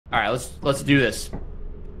All right, let's do this.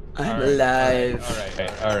 I'm alive.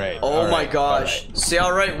 All right. Oh my gosh. Say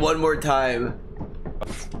all right one more time.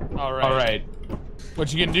 All right.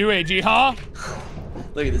 What you gonna do, Eiji, huh?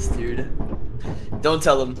 Look at this dude. Don't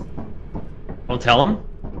tell him. Don't tell him.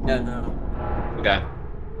 Yeah, no. Okay.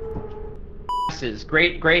 Asses,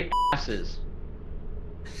 great asses.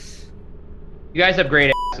 You guys have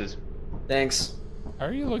great asses. Thanks. How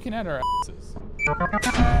are you looking at our asses? No,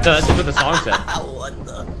 that's just what the song said. What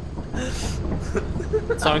the?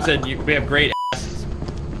 The song said we have great asses.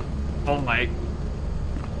 Oh my.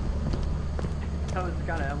 That was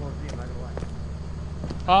kind of MLZ, I'm not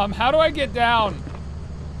gonna lie. How do I get down?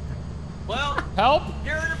 Well, Help!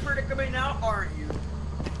 you're in a predicament now, aren't you?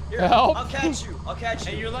 Here, Help! I'll catch you.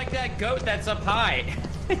 And you're like that goat that's up high.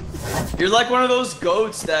 You're like one of those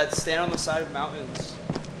goats that stand on the side of mountains.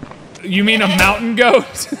 You mean a mountain goat,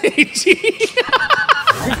 Eiji?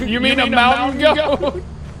 You mean a mountain goat?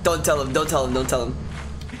 Don't tell him. Don't tell him. Don't tell him.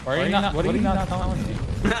 What are you not telling me?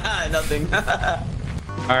 Nothing.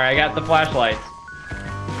 All right, I got the flashlights.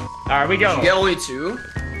 All right, we go. You get only two?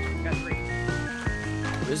 Got 3.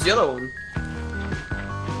 Where's the other one?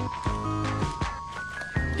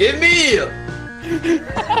 Give me!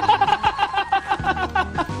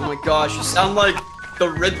 Oh my gosh, you sound like the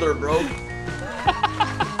Riddler, bro.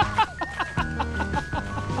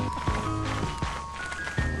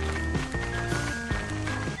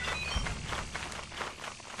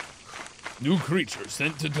 New creature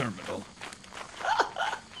sent to terminal.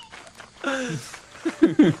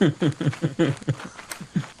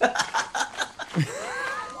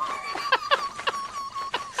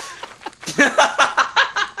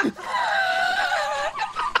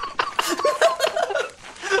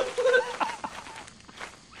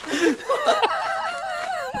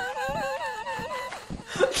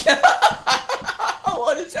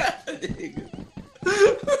 What is happening?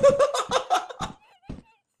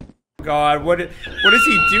 God, what is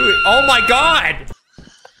he doing? Oh my God!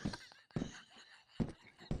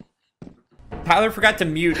 Tyler forgot to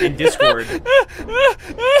mute in Discord.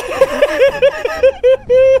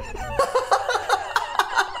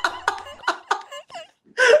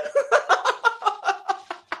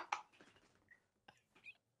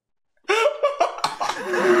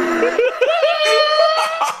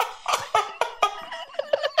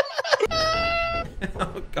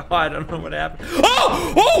 Oh God, I don't know what happened.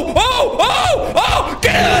 Oh! Oh! Oh! Oh! Oh!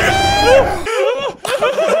 Get out of here!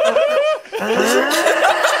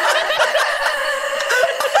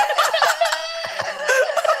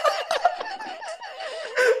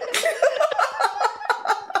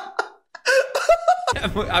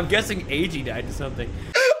 I'm guessing Eiji died to something.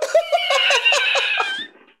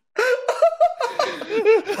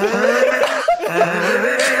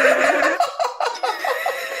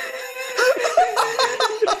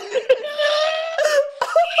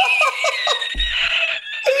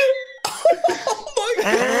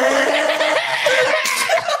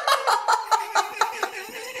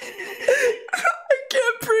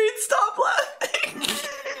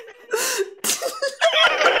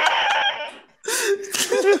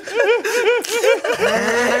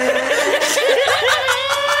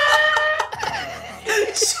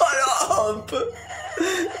 Shut up! Oh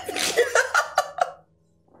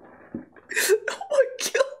my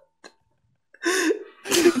God!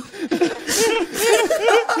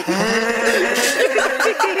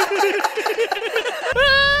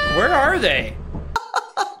 Where are they?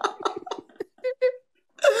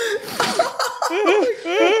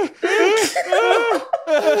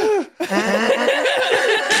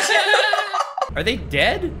 Are they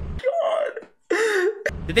dead? God.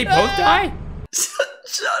 Did they both die?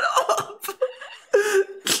 Shut up!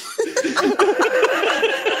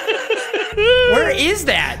 Where is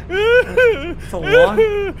that? It's a long.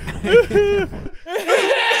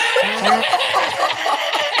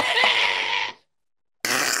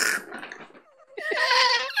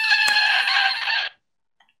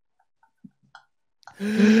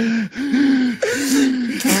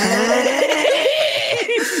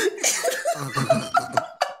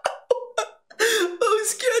 I'm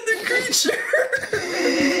scared the creature.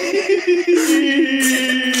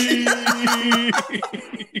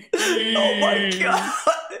 Oh my God.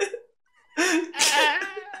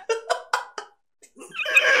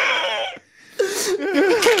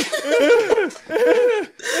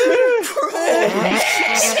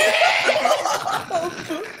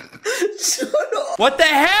 Shut up. What the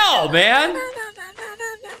hell, man?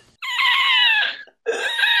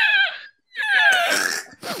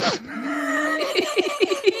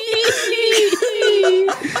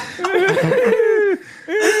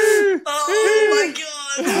 Oh my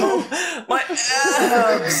God. No. My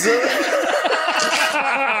abs. Yes!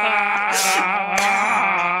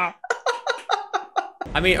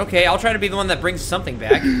 I mean, okay, I'll try to be the one that brings something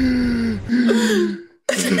back.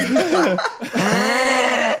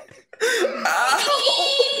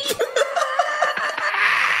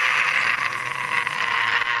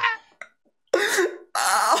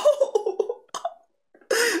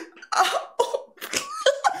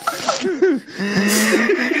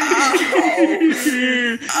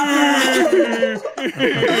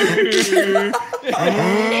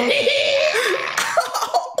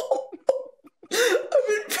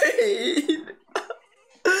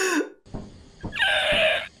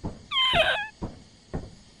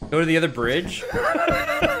 Go to the other bridge? Okay,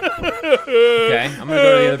 I'm gonna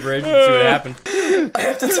go to the other bridge and see what happens. I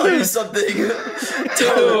have to tell you something.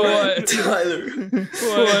 Tyler. Tyler.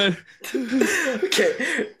 What?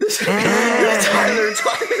 Okay. Tyler,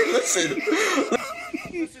 listen.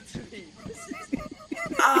 Listen to me.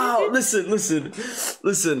 Ow, listen.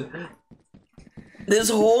 This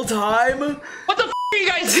whole time. What the f are you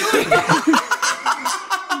guys doing?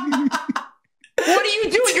 What are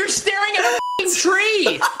you doing? You're staring at a f***ing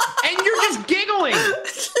tree, and you're just giggling.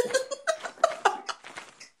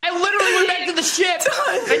 I literally went back to the ship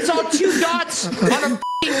and saw 2 dots on a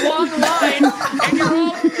f***ing long line, and you're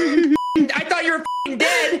all I thought you were f***ing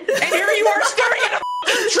dead, and here you are staring at a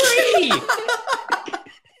f***ing tree.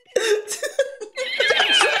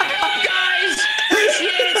 Thanks for the help, guys.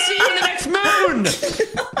 Appreciate it. See you in the next moon.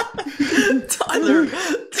 Tyler.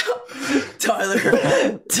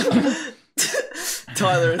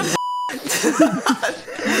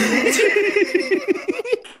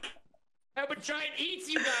 I hope a giant eats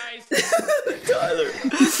you guys. Tyler.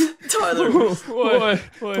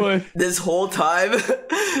 What? This whole time,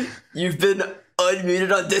 you've been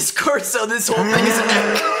unmuted on Discord, so this whole thing is an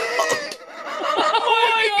echo.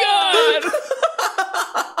 Oh my god!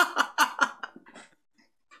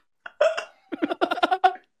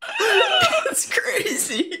 It's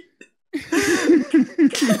crazy.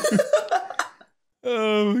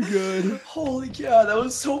 Oh my god. Holy cow, that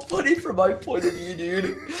was so funny from my point of view,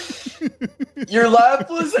 dude. Your laugh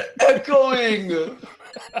was echoing.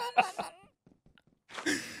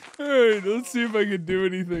 Alright, let's see if I can do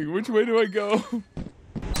anything. Which way do I go?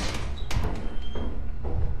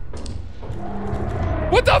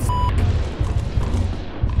 What the f? Oh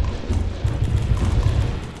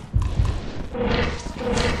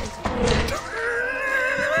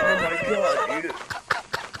my god, dude.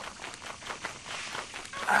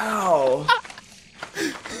 Ow.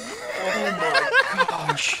 Oh my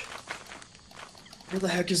gosh. Where the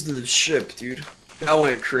heck is the ship, dude? That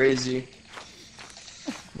went crazy.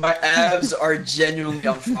 My abs are genuinely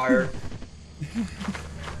on fire.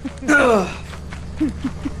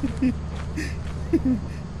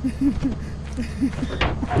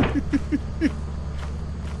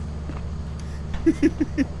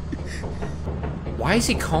 Why is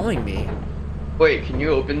he calling me? Wait, can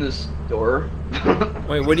you open this door?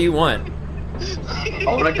 Wait, what do you want? I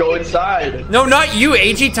wanna go inside. No, not you,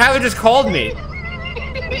 Eiji. Tyler just called me.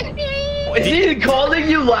 Is he calling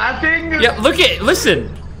you laughing? Yeah,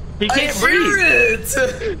 listen. He can't breathe. It.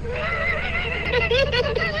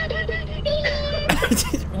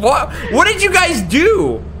 What did you guys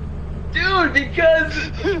do? Dude, because...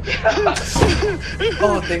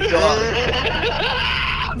 Oh, thank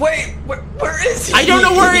God. Wait, where is he? I don't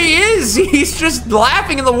know where he is. He's just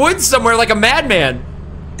laughing in the woods somewhere like a madman.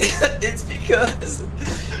 It's because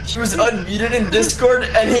he was unmuted in Discord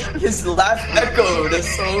and his laugh echoed,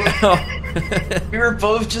 so we were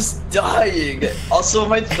both just dying. Also,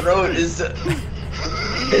 my throat is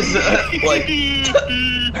like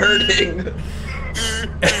hurting.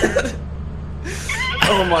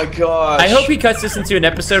 Oh my gosh. I hope he cuts this into an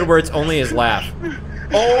episode where it's only his laugh.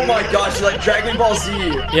 Oh my gosh, like Dragon Ball Z.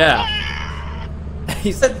 Yeah.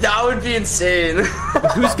 That would be insane.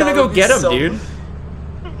 Who's gonna go get him, dude?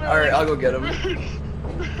 Alright, I'll go get him.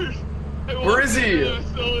 Where is he?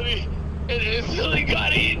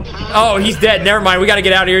 Oh, he's dead. Never mind. We gotta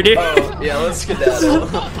get out of here, dude. Oh, yeah, let's skedaddle.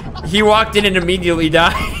 He walked in and immediately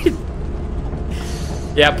died.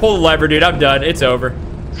 Yeah, pull the lever, dude. I'm done. It's over.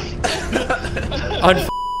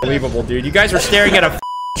 Unbelievable, dude. You guys were staring at a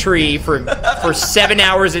tree for 7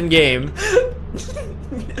 hours in game.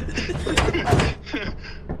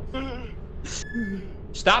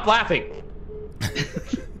 Stop laughing.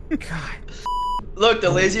 God. Look, the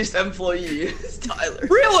laziest employee is Tyler.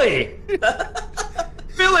 Really?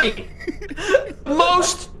 Really?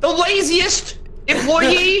 The laziest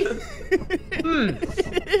employee?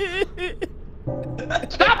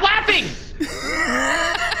 Stop laughing!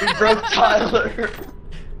 We broke Tyler.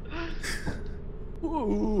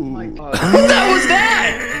 my god. What the hell was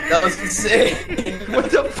that? That was insane. What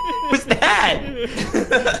the f was that?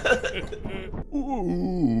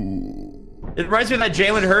 It reminds me of that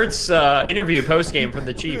Jalen Hurts interview post game from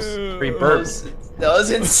the Chiefs where he burps. That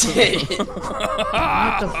was insane.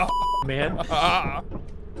 What the f, man?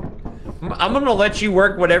 I'm gonna let you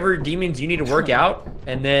work whatever demons you need to work out,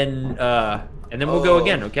 and then we'll go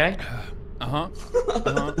again, okay?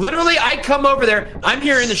 Literally, I come over there. I'm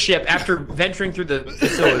here in the ship after venturing through the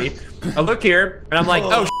facility. I look here, and I'm like,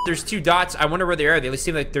 oh, there's 2 dots. I wonder where they are. They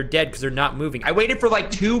seem like they're dead because they're not moving. I waited for like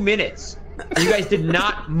 2 minutes. You guys did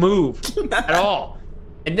not move at all.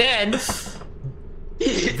 And then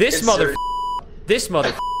this mother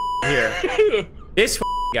here, this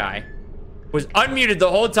guy was unmuted the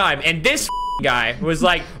whole time, and this guy was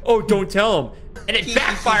like, oh, don't tell him. And it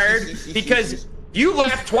backfired because you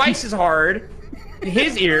laughed twice as hard in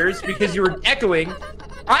his ears because you were echoing.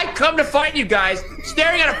 I come to find you guys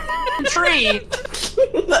staring at a tree.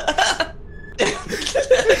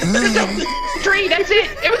 There's a tree, that's it.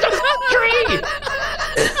 It was a tree.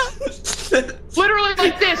 Literally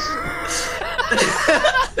like this.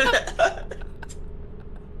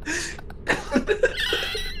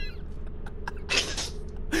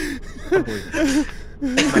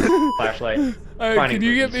 Flashlight. Can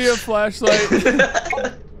you get me a flashlight?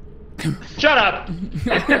 Shut up.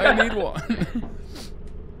 I need one.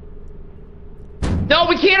 No,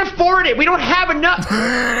 we can't afford it. We don't have enough.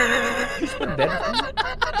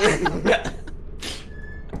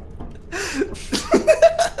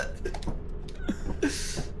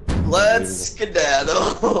 Let's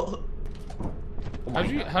skedaddle.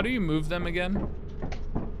 How do you move them again?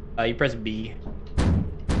 You press B.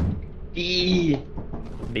 B.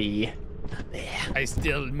 I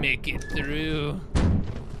still make it through.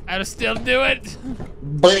 I'll still do it.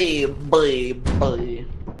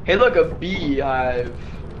 Hey, look, a beehive.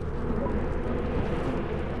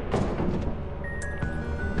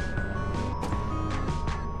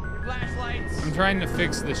 Flashlights. I'm trying to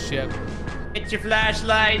fix the ship. It's your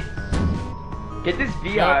flashlight. Get this Nope,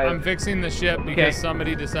 beehive. I'm fixing the ship because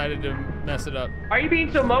somebody decided to mess it up. Why are you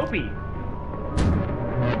being so mopey?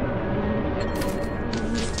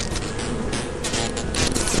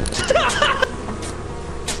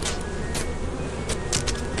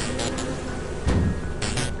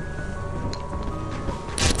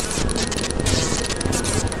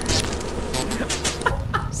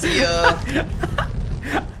 See ya.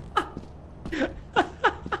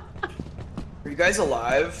 Are you guys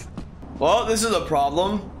alive? Well, this is a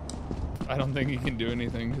problem. I don't think you can do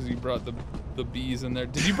anything because you brought the bees in there.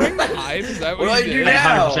 Did you bring the hive? Is that what What do I you do did?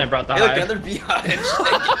 now? 100% brought the Hey, look, hive. another beehive.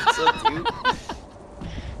 So cute.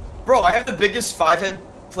 Bro, I have the biggest 5-head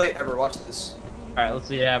plate ever. Watch this. Alright, let's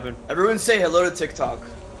see it happen. Everyone say hello to TikTok.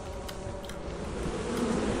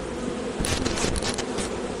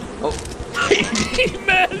 Oh. He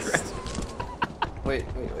missed. Wait.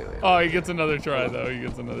 Oh, he gets another try though. He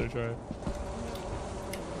gets another try.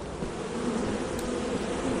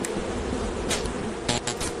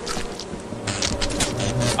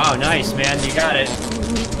 Oh, nice, man. You got it. Look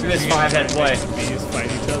at this 5-head play. Bees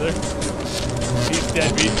fight each other. He's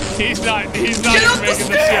dead. He's not Get even up the making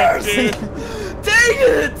stairs! the ship, Dang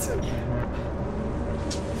it!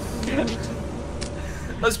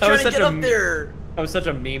 I was trying to get up there. That was such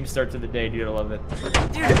a meme start to the day, dude. I love it.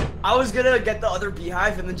 Dude, I was gonna get the other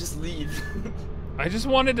beehive and then just leave. I just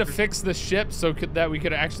wanted to fix the ship so that we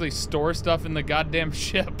could actually store stuff in the goddamn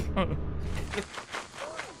ship.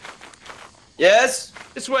 Yes?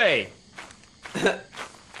 This way. I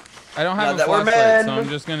don't have Now that a we're flashlight, men, so I'm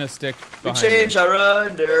just gonna stick We behind change it. our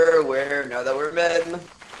underwear now that we're men.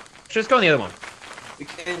 Just go on the other one. We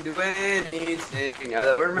can do anything now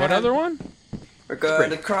that we're men. What other one? We're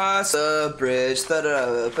gonna cross a bridge.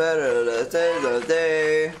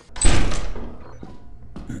 Da-da-da-da-da-da-da-da.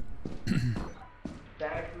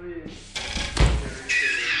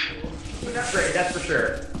 That's great, that's for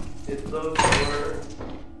sure. It's the door.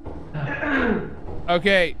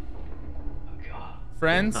 Okay.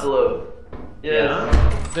 Friends? Hello.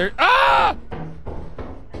 Yes. There. Ah!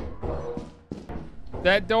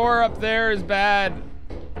 That door up there is bad.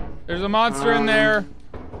 There's a monster in there.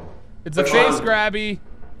 It's a Which face one? grabby.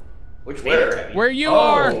 Which where? Where you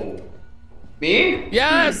are. Me?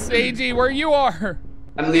 Yes, Eiji, where you are.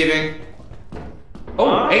 I'm leaving.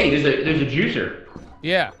 Oh, hey, there's a juicer.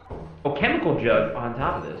 Yeah. Oh, chemical jug on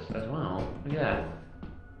top of this as well. Look at that.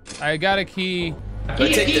 I got a key. Can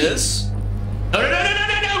I take this? No.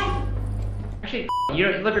 Actually, you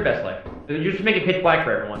live your best life. You just make it pitch black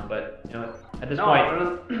for everyone, but you know, at this point.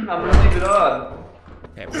 I'm gonna leave it on.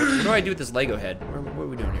 Okay, what do I do with this Lego head? What are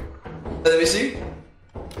we doing here? Let me see.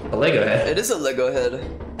 A Lego head. It is a Lego head.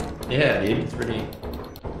 Yeah, dude, it's pretty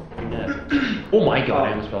net. Oh my god,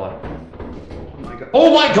 I almost fell out.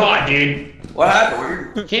 Oh my god, dude! What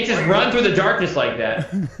happened? You can't just run through the darkness like that.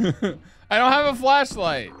 I don't have a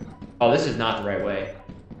flashlight. Oh, this is not the right way.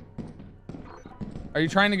 Are you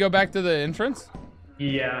trying to go back to the entrance?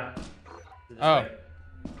 Yeah. Oh.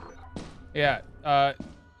 Yeah,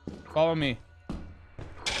 follow me.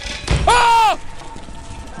 Oh!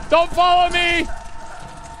 Don't follow me!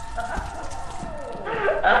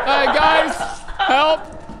 Hey, guys, help!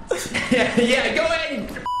 Yeah, go ahead and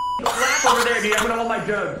laugh over there, dude. I'm gonna hold my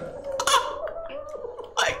jug.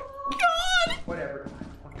 Oh my god! Whatever.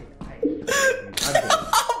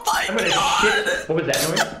 Oh my I'm gonna god! shit. What was that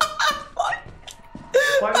noise?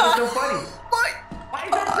 Why was it so funny? Why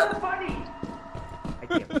is that so funny? I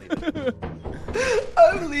can't believe it.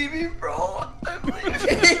 I'm leaving, bro. I'm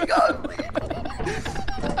leaving. I'm leaving.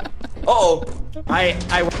 Uh-oh.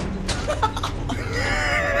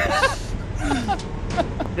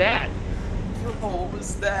 That? What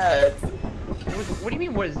was that? What do you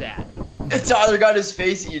mean, what is that? Tyler got his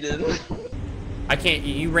face eaten. I can't.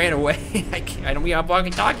 You ran away. I don't be on walkie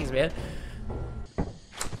talkies, man.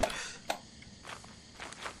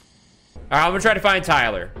 Alright, I'm gonna try to find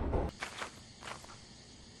Tyler.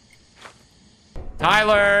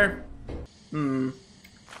 Tyler!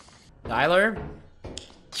 Tyler?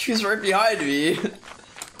 He was right behind me.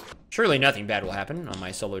 Surely nothing bad will happen on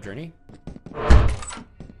my solo journey.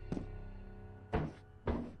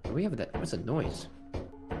 Do we have that? What's that noise?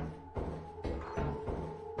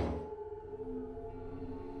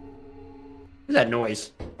 What's that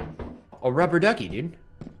noise? A rubber ducky, dude.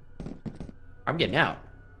 I'm getting out.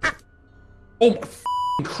 Oh my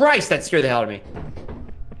f***ing Christ, that scared the hell out of me.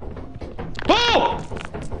 Oh!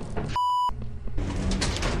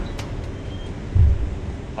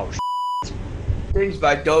 Oh, Things,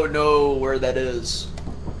 but I don't know where that is.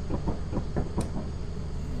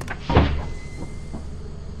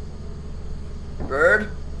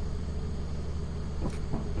 Bird?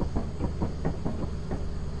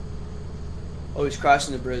 Oh, he's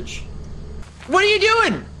crossing the bridge. what are you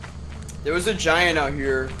doing? There was a giant out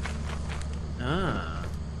here. Ah.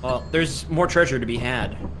 Well, there's more treasure to be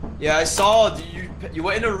had. Yeah, I saw you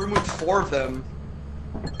went in a room with 4 of them.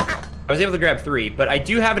 I was able to grab 3, but I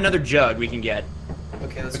do have another jug we can get.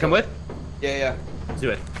 Okay, let's Come go. with? Yeah. Let's do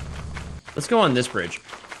it. Let's go on this bridge.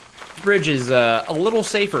 This bridge is a little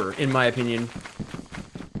safer, in my opinion.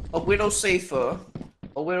 A little safer.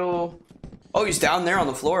 A little... Oh, he's down there on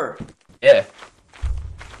the floor. Yeah.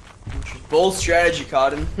 Bold strategy,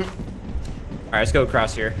 Cotton. Alright, let's go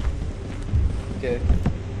across here. Okay.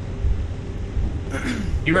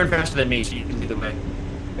 You run faster than me, so you can lead the way.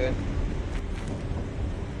 Okay.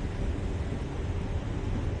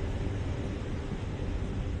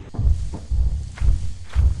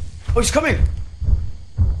 Oh, he's coming!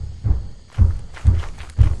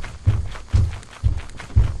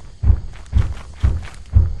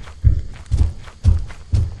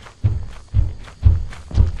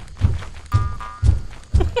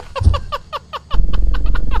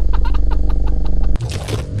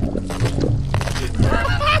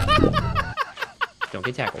 Don't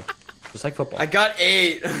get tackled. Just like football. I got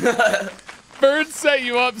 8. Bird set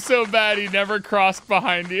you up so bad he never crossed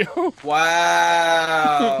behind you.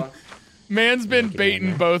 Wow. Man's been Get in baiting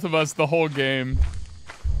there. both of us the whole game.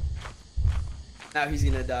 Now he's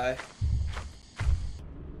gonna die.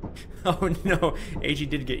 Oh no, Eiji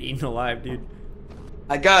did get eaten alive, dude.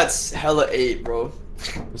 I got hella 8, bro.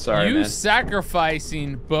 I'm sorry, You man.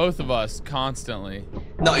 sacrificing both of us constantly.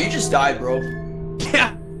 No, you just died, bro.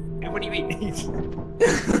 Yeah. What do you mean?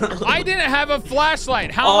 I didn't have a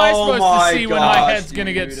flashlight. How am I Oh supposed my to see when my gosh, head's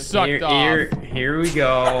gonna get dude. sucked off? Here we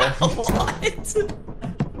go. What?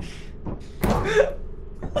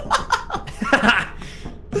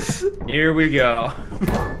 Here we go.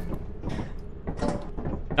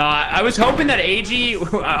 I was hoping that Eiji,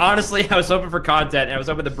 honestly, I was hoping for content, and I was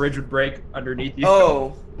hoping the bridge would break underneath you.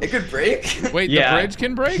 Oh, it could break? Wait, Yeah. the bridge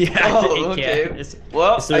can break? Yeah, Oh, it okay. can. It's-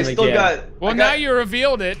 Well, it I certainly still can. got... Well, I now got, you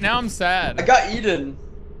revealed it. Now I'm sad. I got Eden.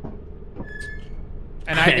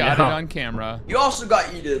 And I I got know. it on camera. You also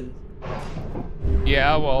got Eden.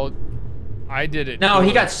 Yeah, well, I did it. No,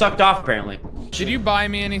 he got sucked off, apparently. Did you buy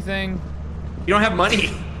me anything? You don't have money.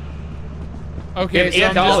 Okay, You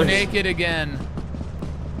have so I'm just $8. naked again.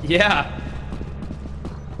 Yeah.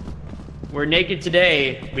 We're naked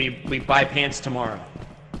today. We buy pants tomorrow.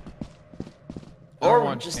 I don't Or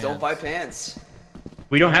want just pants. don't buy pants.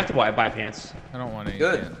 We don't have to buy pants. I don't want any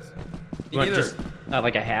Good. pants. You want Neither. just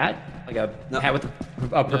like a hat? Like a No. hat with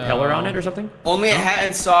a propeller on No. it or something? Only a hat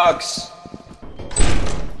and socks.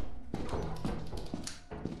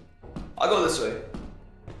 I'll go this way.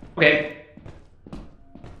 Okay.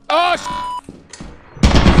 Oh,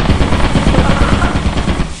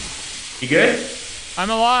 You good?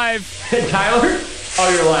 I'm alive, Tyler? Oh,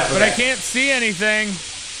 you're alive. but I okay. can't see anything.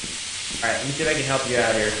 All right, let me see if I can help you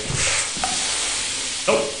out here.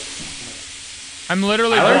 Oh. I'm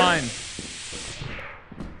literally Tyler? blind.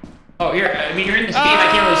 Oh, you're in the steam. I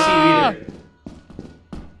can't really see you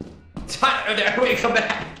either. Tyler, wait, come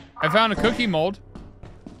back. I found a cookie mold.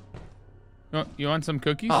 You want some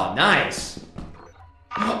cookies? Oh, nice.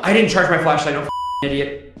 I didn't charge my flashlight, no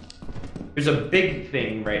idiot. There's a big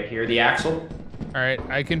thing right here, the axle. All right,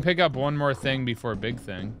 I can pick up one more thing before a big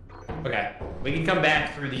thing. Okay, we can come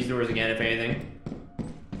back through these doors again if anything.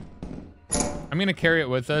 I'm gonna carry it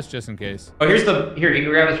with us just in case. Oh, here, you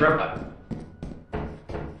can grab this robot.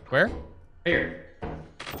 Where? Here.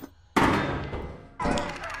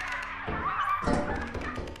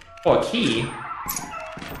 Oh, a key.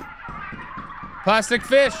 Plastic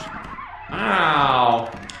fish. Ow.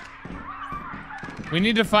 We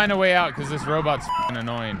need to find a way out because this robot's f***ing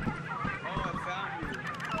annoying. Oh, I found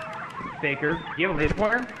you. Baker, do you have a vision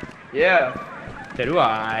for? Yeah. So do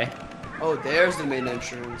I. Oh, there's the main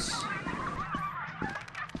entrance.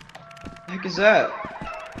 The heck is that?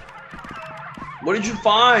 What did you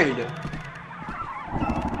find?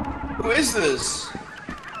 Who is this?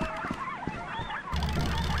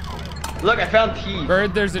 Look, I found teeth.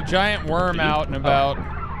 Bird, there's a giant worm out and about.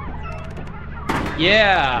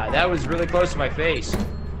 Yeah, that was really close to my face.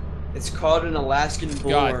 It's called an Alaskan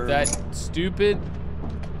bull God, worm. that stupid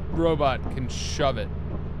robot can shove it.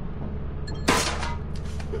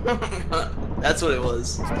 That's what it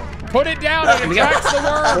was. Put it down, it attracts the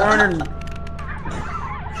worm.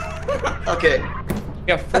 400. Okay. We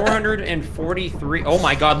got 443. Oh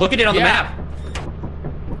my God, look at it on the Yeah. map.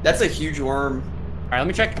 That's a huge worm. All right, let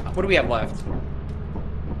me check. What do we have left?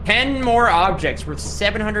 10 more objects worth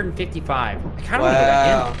 755. I kind of want to go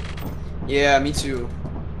back in. Yeah, me too.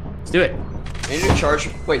 Let's do it. I need to charge.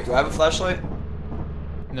 Wait, do I have a flashlight?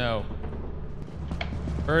 No.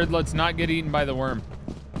 Bird, let's not get eaten by the worm.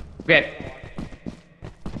 Okay.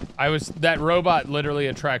 That robot literally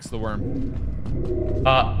attracts the worm.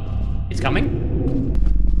 It's coming.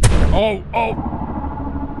 Oh.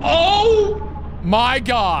 Oh My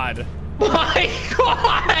God. my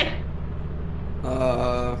God.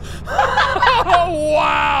 Oh,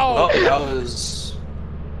 wow. Oh, that was.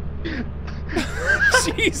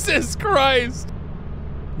 Jesus Christ.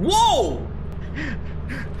 Whoa!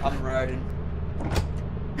 I'm riding.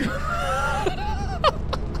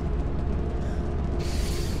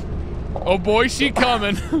 Oh boy, she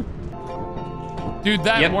coming. Dude,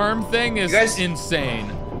 that Yep. worm thing is You guys- insane.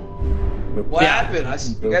 What Yeah.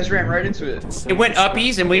 happened? You guys ran right into it. It went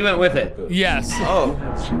uppies and we went with it. Yes. Oh.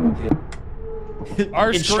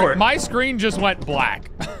 In short. My screen just went black.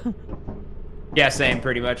 Yeah, same,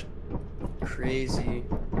 pretty much. Crazy.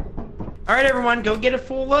 All right, everyone, go get a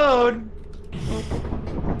full load.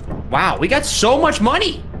 Wow, we got so much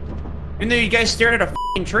money. Even though you guys stared at a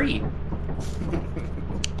f***ing tree.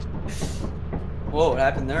 Whoa, what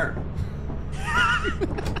happened there?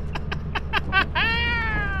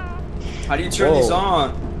 How do you turn these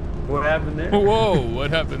on? What happened there? Whoa, what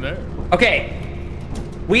happened there? Okay,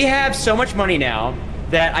 we have so much money now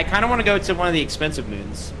that I kind of want to go to one of the expensive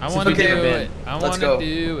moons. I since want to we've do never been. it. I Let's want to go.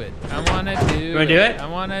 do it. I want to do it. You wanna do it? I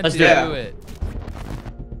want to Let's do do it. it.